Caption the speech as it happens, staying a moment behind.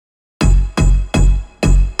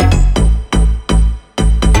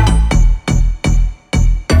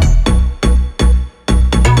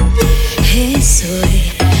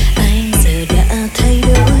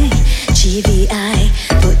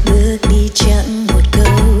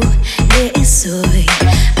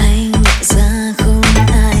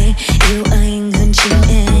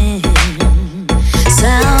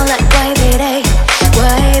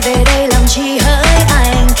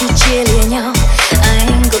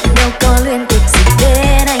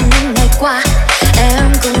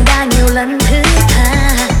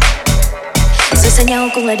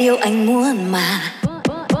là điều anh muốn mà.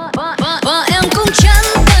 Và em cũng chẳng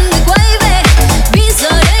cần người quay về, vì giờ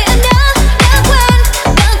đây em đã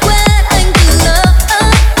quên anh từ lâu.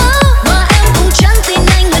 Và em cũng chẳng tin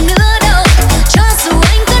anh lần nữa đâu, cho dù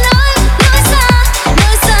anh cứ nói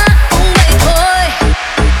xa cũng vậy thôi.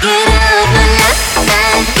 Get out my life,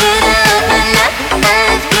 get out my life,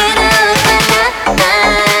 get out my life,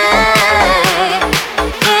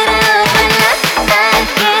 get out my life, get out my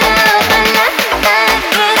life, get out my life.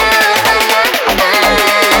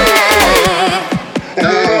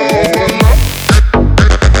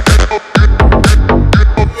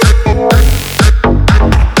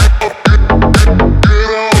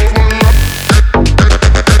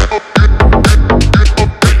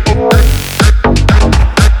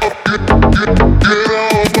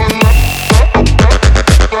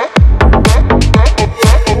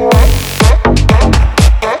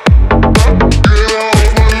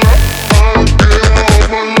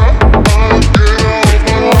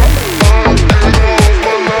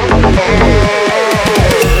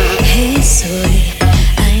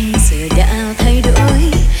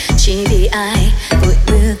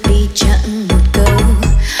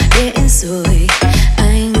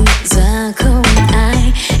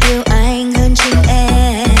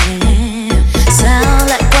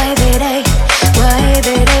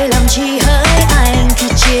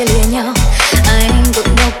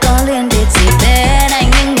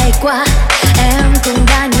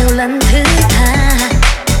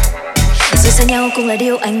 Cũng là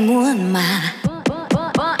điều anh muốn mà.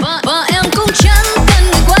 Và em cũng chẳng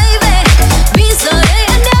cần người quay